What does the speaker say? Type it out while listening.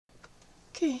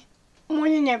Okay,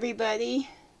 morning everybody.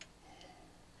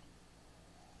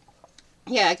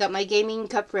 Yeah, I got my gaming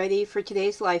cup ready for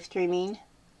today's live streaming.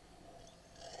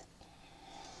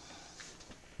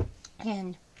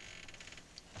 And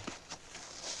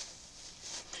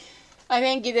I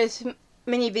didn't get as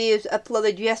many videos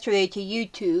uploaded yesterday to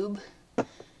YouTube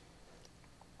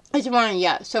as one,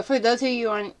 yeah. So for those of you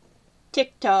on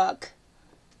TikTok,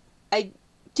 I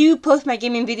do post my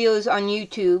gaming videos on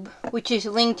YouTube, which is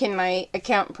linked in my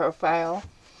account profile.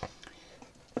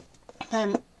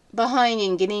 I'm behind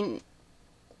in getting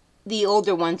the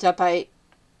older ones up. I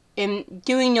am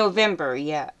doing November,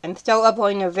 yeah. I'm still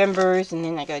uploading November's, and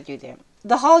then I gotta do them.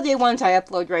 The holiday ones I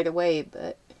upload right away,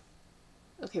 but...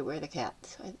 Okay, where are the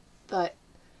cats? But...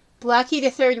 Blackie the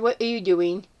Third, what are you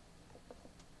doing?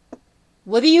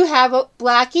 What do you have,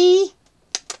 Blackie?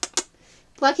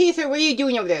 Blackie the Third, what are you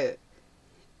doing over there?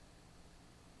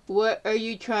 What are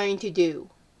you trying to do?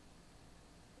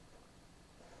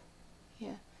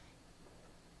 Yeah.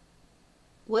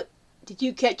 What? Did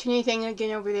you catch anything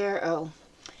again over there? Oh.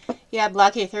 Yeah,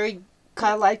 Blackie the Third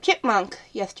caught a live chipmunk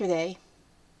yesterday.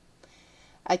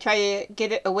 I tried to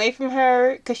get it away from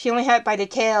her because she only had it by the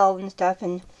tail and stuff,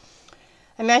 and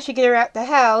I managed to get her out the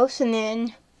house, and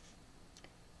then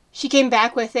she came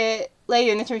back with it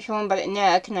later, and this time she went by the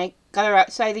neck, and I got her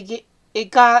outside to get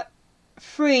it. Got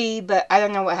free, but I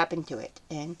don't know what happened to it.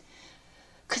 And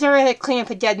because I had to clean up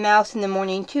a dead mouse in the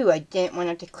morning too, I didn't want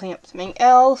her to clean up something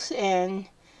else, and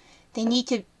they need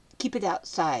to keep it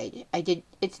outside.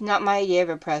 It's not my idea of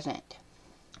a present.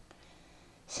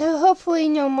 So hopefully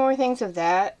no more things of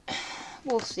that.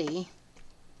 We'll see.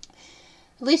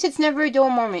 At least it's never a dull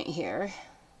moment here.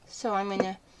 So I'm going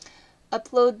to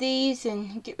upload these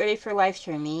and get ready for live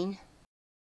streaming.